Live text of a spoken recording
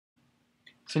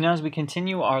So now as we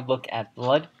continue our look at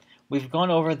blood, we've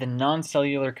gone over the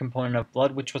non-cellular component of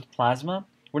blood, which was plasma.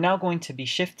 We're now going to be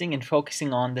shifting and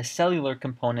focusing on the cellular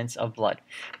components of blood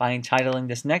by entitling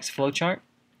this next flowchart,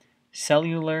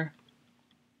 Cellular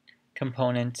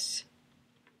Components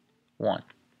 1.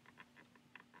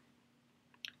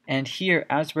 And here,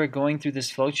 as we're going through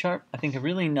this flowchart, I think a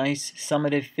really nice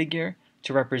summative figure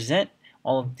to represent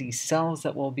all of these cells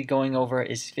that we'll be going over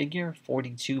is figure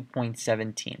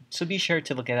 42.17. So be sure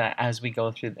to look at that as we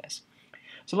go through this.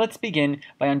 So let's begin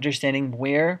by understanding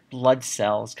where blood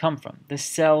cells come from, the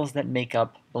cells that make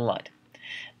up blood.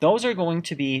 Those are going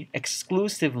to be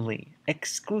exclusively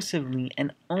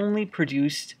and only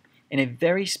produced in a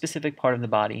very specific part of the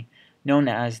body known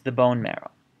as the bone marrow.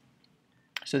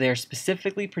 So they are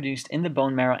specifically produced in the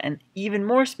bone marrow, and even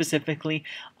more specifically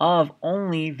of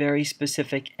only very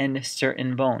specific and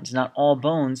certain bones. Not all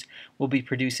bones will be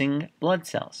producing blood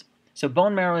cells. So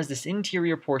bone marrow is this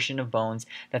interior portion of bones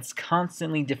that's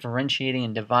constantly differentiating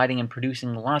and dividing and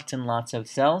producing lots and lots of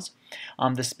cells.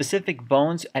 The specific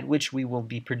bones at which we will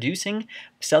be producing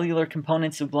cellular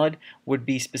components of blood would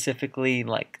be specifically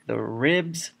like the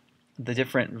ribs, the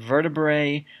different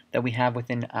vertebrae that we have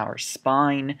within our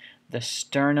spine, the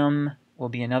sternum will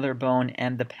be another bone,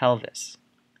 and the pelvis.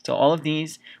 So all of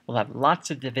these will have lots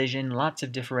of division, lots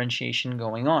of differentiation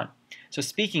going on. So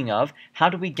speaking of, how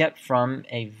do we get from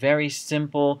a very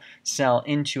simple cell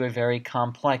into a very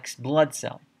complex blood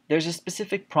cell? There's a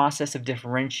specific process of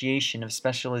differentiation, of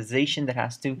specialization that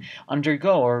has to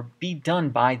undergo or be done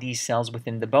by these cells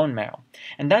within the bone marrow.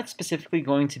 And that's specifically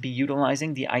going to be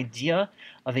utilizing the idea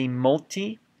of a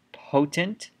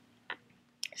multipotent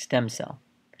stem cell.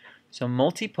 So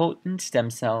multipotent stem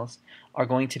cells are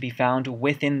going to be found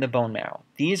within the bone marrow.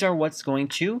 These are what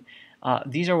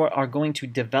are going to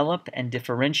develop and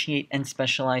differentiate and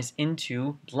specialize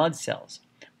into blood cells.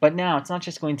 But now it's not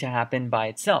just going to happen by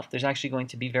itself. There's actually going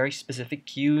to be very specific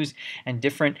cues and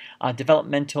different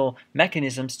developmental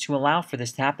mechanisms to allow for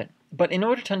this to happen. But in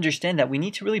order to understand that, we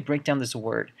need to really break down this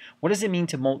word. What does it mean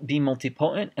to be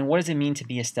multipotent, and what does it mean to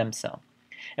be a stem cell?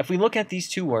 If we look at these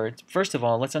two words, first of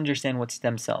all, let's understand what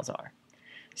stem cells are.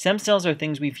 Stem cells are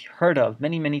things we've heard of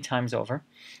many times over,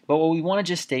 but what we want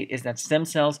to just state is that stem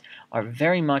cells are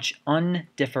very much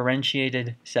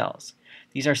undifferentiated cells.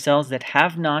 These are cells that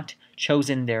have not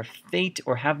chosen their fate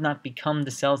or have not become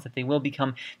the cells that they will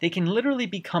become. They can literally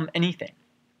become anything.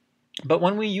 But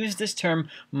when we use this term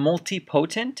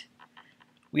multipotent,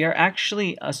 we are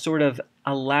actually sort of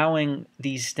allowing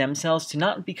these stem cells to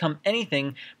not become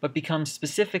anything, but become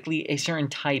specifically a certain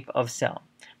type of cell.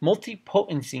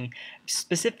 Multipotency,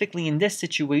 specifically in this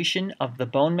situation of the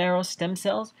bone marrow stem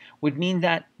cells, would mean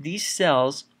that these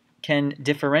cells can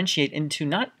differentiate into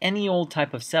not any old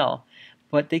type of cell,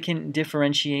 but they can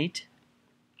differentiate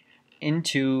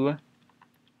into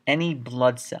any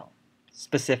blood cell,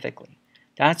 specifically.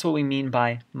 That's what we mean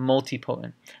by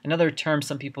multipotent. Another term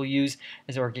some people use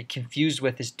or get confused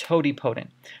with is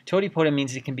totipotent. Totipotent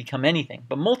means it can become anything,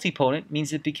 but multipotent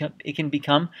means it can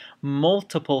become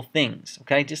multiple things.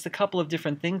 Okay, just a couple of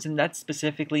different things, and that's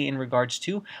specifically in regards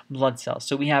to blood cells.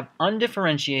 So we have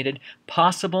undifferentiated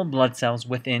possible blood cells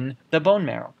within the bone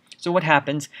marrow. So what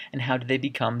happens, and how do they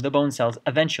become the bone cells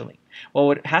eventually? Well,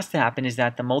 what has to happen is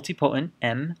that the multipotent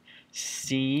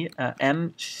MSC,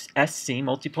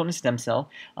 multipotent stem cell,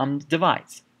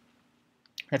 divides.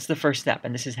 That's the first step,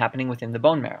 and this is happening within the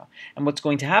bone marrow. And what's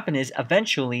going to happen is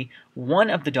eventually one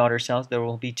of the daughter cells, there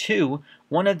will be two,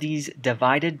 one of these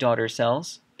divided daughter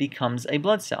cells becomes a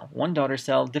blood cell. One daughter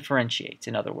cell differentiates,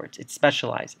 in other words, it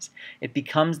specializes. It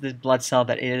becomes the blood cell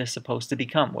that it is supposed to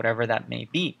become, whatever that may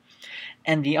be.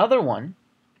 And the other one,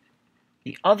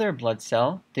 the other blood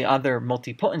cell, the other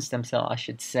multipotent stem cell, I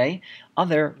should say,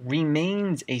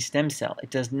 remains a stem cell. It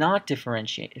does not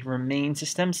differentiate. It remains a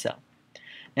stem cell.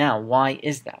 Now, why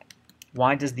is that?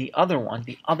 Why does the other one,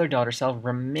 the other daughter cell,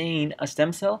 remain a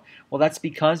stem cell? Well, that's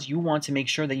because you want to make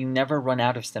sure that you never run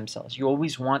out of stem cells. You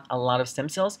always want a lot of stem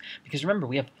cells because remember,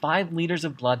 we have 5 liters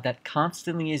of blood that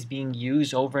constantly is being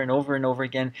used over and over and over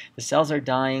again. The cells are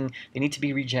dying. They need to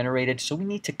be regenerated. So we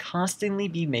need to constantly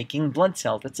be making blood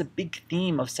cells. That's a big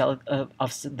theme of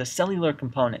the cellular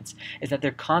components, is that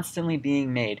they're constantly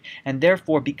being made. And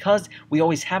therefore, because we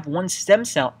always have one stem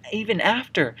cell, even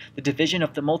after the division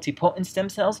of the multipotent stem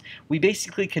cells, we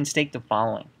basically can state the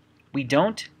following. We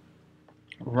don't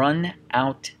run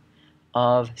out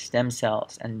of stem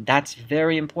cells, and that's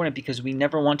very important because we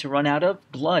never want to run out of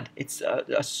blood. It's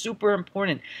a super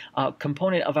important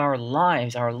component of our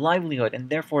lives, our livelihood,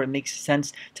 and therefore it makes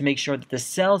sense to make sure that the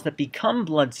cells that become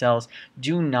blood cells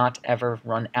do not ever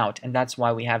run out. And that's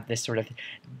why we have this sort of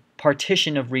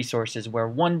partition of resources where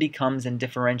one becomes and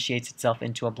differentiates itself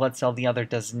into a blood cell, the other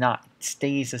does not. It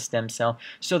stays a stem cell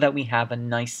so that we have a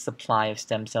nice supply of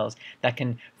stem cells that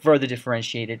can further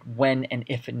differentiate it when and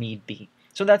if it need be.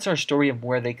 So that's our story of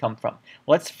where they come from.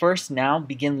 Let's first now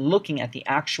begin looking at the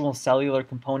actual cellular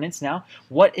components now.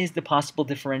 What is the possible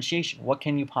differentiation? What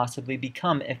can you possibly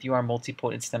become if you are a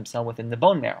multipotent stem cell within the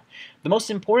bone marrow? The most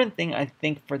important thing, I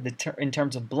think, for in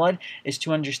terms of blood is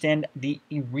to understand the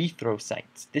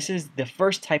erythrocytes. This is the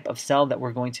first type of cell that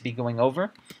we're going to be going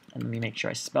over. And let me make sure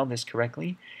I spell this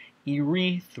correctly.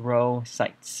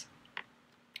 Erythrocytes.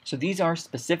 So these are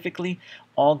specifically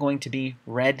all going to be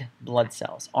red blood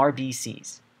cells,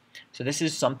 RBCs. So this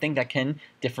is something that can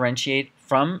differentiate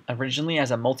from originally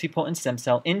as a multipotent stem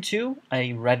cell into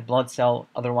a red blood cell,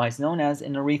 otherwise known as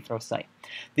an erythrocyte.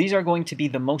 These are going to be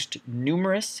the most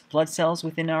numerous blood cells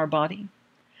within our body.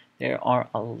 There are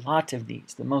a lot of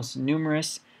these, the most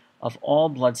numerous of all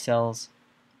blood cells.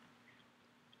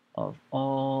 So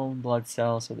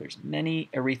there's many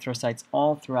erythrocytes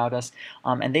all throughout us,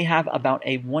 and they have about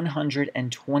a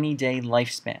 120-day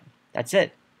lifespan. That's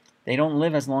it. They don't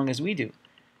live as long as we do.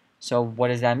 So what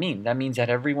does that mean? That means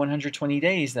that every 120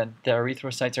 days that the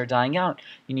erythrocytes are dying out,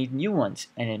 you need new ones.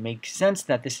 And it makes sense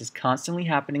that this is constantly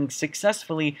happening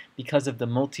successfully because of the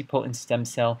multipotent stem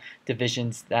cell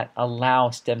divisions that allow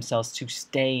stem cells to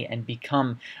stay and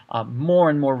become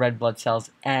more and more red blood cells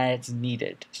as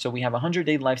needed. So we have a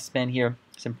 100-day lifespan here.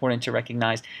 It's important to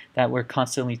recognize that we're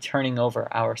constantly turning over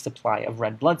our supply of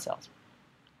red blood cells.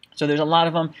 So there's a lot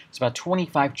of them. It's about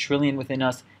 25 trillion within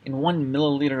us. In 1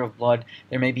 milliliter of blood,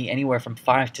 there may be anywhere from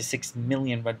 5 to 6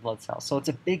 million red blood cells. So it's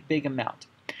a big, big amount.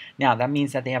 Now, that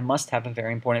means that they must have a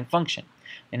very important function.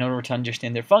 In order to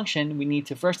understand their function, we need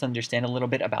to first understand a little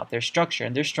bit about their structure.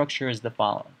 And their structure is the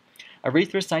following.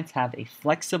 Erythrocytes have a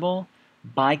flexible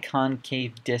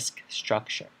biconcave disc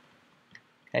structure.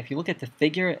 If you look at the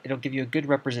figure, it'll give you a good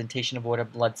representation of what a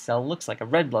blood cell looks like, a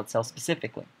red blood cell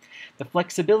specifically. The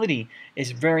flexibility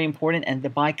is very important, and the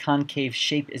biconcave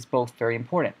shape is both very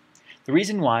important. The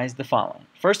reason why is the following.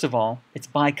 First of all, it's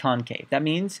biconcave. That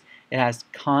means it has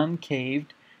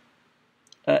concaved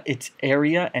its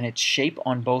area and its shape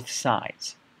on both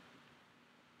sides.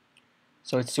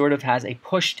 So it sort of has a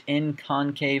pushed-in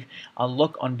concave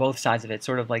look on both sides of it,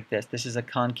 sort of like this. This is a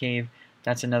concave.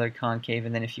 That's another concave,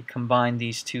 and then if you combine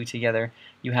these two together,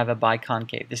 you have a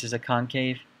biconcave. This is a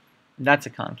concave, that's a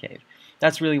concave.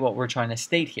 That's really what we're trying to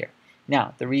state here.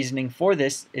 Now, the reasoning for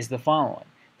this is the following.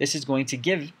 This is going to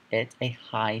give it a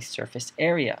high surface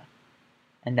area,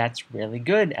 and that's really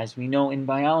good, as we know in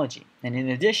biology. And in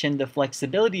addition, the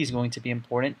flexibility is going to be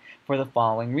important for the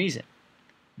following reason.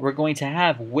 We're going to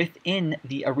have within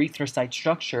the erythrocyte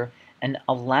structure an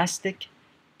elastic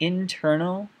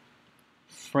internal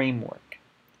framework.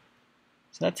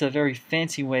 So that's a very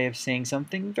fancy way of saying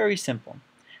something very simple.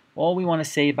 All we want to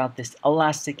say about this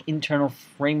elastic internal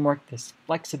framework, this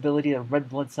flexibility that red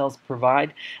blood cells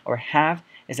provide or have,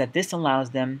 is that this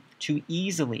allows them to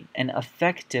easily and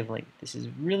effectively, this is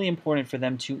really important for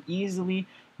them to easily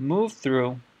move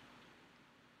through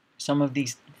some of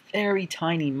these very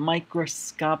tiny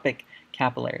microscopic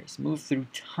capillaries, move through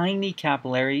tiny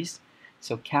capillaries,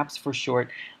 so caps for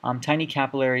short, tiny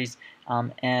capillaries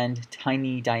and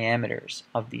tiny diameters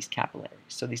of these capillaries.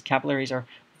 So these capillaries are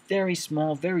very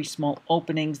small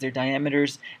openings. Their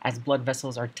diameters as blood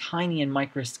vessels are tiny and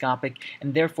microscopic,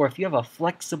 and therefore if you have a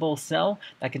flexible cell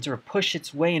that can sort of push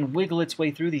its way and wiggle its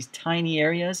way through these tiny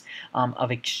areas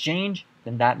of exchange,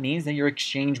 then that means that your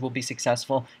exchange will be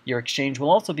successful. Your exchange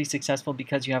will also be successful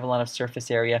because you have a lot of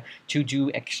surface area to do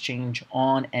exchange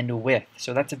on and with.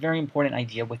 So that's a very important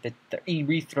idea with the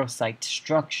erythrocyte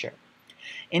structure.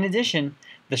 In addition,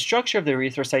 the structure of the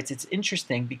erythrocytes, it's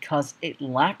interesting because it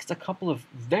lacks a couple of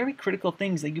very critical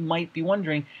things that you might be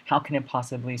wondering, how can it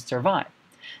possibly survive?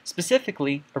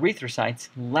 Specifically, erythrocytes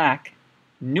lack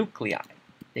nuclei.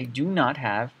 They do not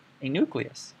have a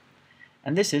nucleus.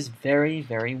 And this is very,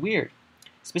 very weird.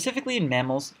 Specifically in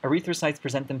mammals, erythrocytes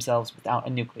present themselves without a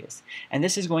nucleus, and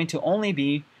this is going to only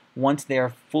be once they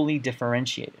are fully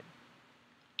differentiated.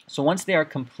 So once they are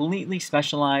completely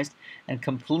specialized and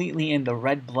completely in the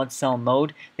red blood cell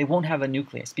mode, they won't have a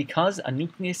nucleus because a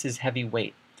nucleus is heavy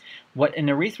weight. What an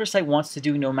erythrocyte wants to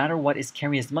do, no matter what, is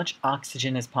carry as much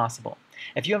oxygen as possible.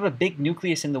 If you have a big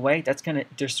nucleus in the way, that's going to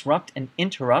disrupt and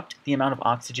interrupt the amount of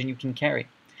oxygen you can carry.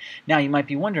 Now you might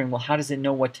be wondering, well, how does it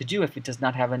know what to do if it does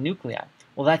not have a nuclei?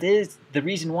 Well, that is the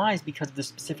reason why is because of the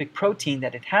specific protein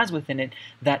that it has within it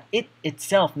that it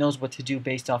itself knows what to do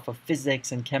based off of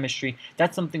physics and chemistry.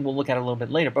 That's something we'll look at a little bit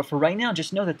later. But for right now,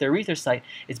 just know that the erythrocyte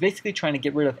is basically trying to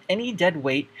get rid of any dead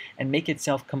weight and make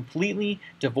itself completely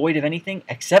devoid of anything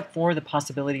except for the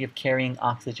possibility of carrying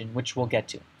oxygen, which we'll get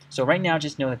to. So right now,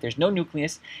 just know that there's no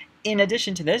nucleus. In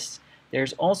addition to this,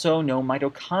 there's also no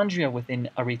mitochondria within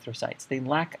erythrocytes. They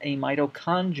lack a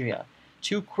mitochondria.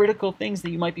 Two critical things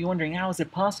that you might be wondering, how is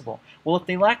it possible? Well, if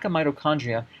they lack a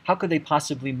mitochondria, how could they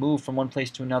possibly move from one place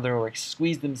to another or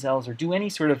squeeze themselves or do any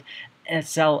sort of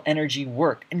cell energy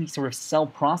work, any sort of cell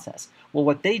process? Well,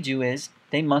 what they do is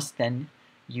they must then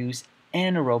use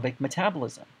anaerobic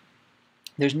metabolism.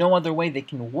 There's no other way they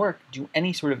can work, do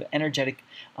any sort of energetic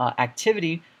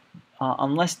activity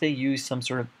unless they use some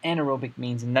sort of anaerobic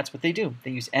means, and that's what they do.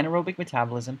 They use anaerobic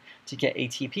metabolism to get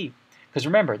ATP. Because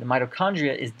remember, the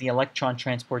mitochondria is the electron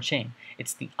transport chain.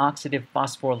 It's the oxidative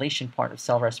phosphorylation part of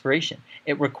cell respiration.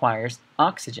 It requires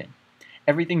oxygen.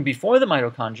 Everything before the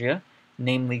mitochondria,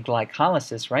 namely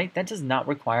glycolysis, right, that does not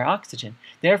require oxygen.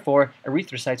 Therefore,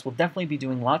 erythrocytes will definitely be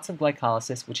doing lots of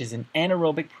glycolysis, which is an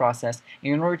anaerobic process,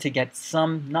 in order to get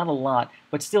some, not a lot,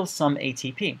 but still some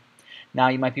ATP. Now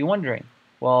you might be wondering,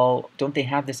 well, don't they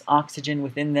have this oxygen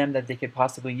within them that they could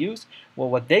possibly use? Well,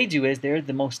 what they do is they're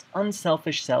the most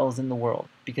unselfish cells in the world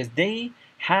because they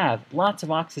have lots of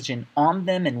oxygen on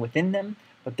them and within them,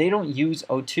 but they don't use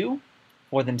O2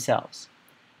 for themselves.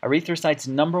 Erythrocytes'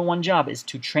 #1 job is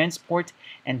to transport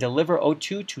and deliver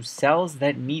O2 to cells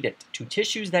that need it, to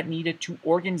tissues that need it, to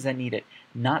organs that need it,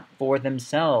 not for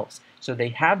themselves. So they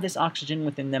have this oxygen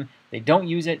within them. They don't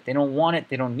use it. They don't want it.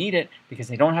 They don't need it because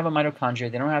they don't have a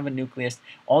mitochondria. They don't have a nucleus.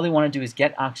 All they want to do is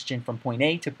get oxygen from point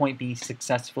A to point B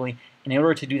successfully. And in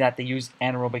order to do that, they use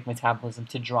anaerobic metabolism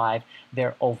to drive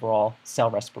their overall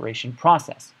cell respiration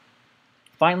process.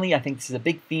 Finally, I think this is a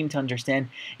big theme to understand,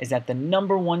 is that the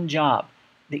 #1 job,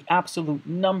 the absolute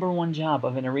 #1 job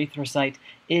of an erythrocyte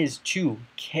is to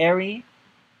carry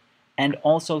and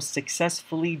also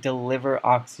successfully deliver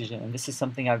oxygen. And this is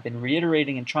something I've been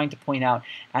reiterating and trying to point out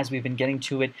as we've been getting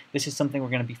to it. This is something we're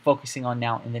going to be focusing on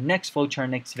now in the next flowchart,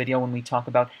 next video, when we talk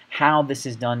about how this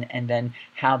is done and then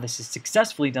how this is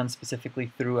successfully done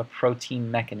specifically through a protein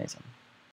mechanism.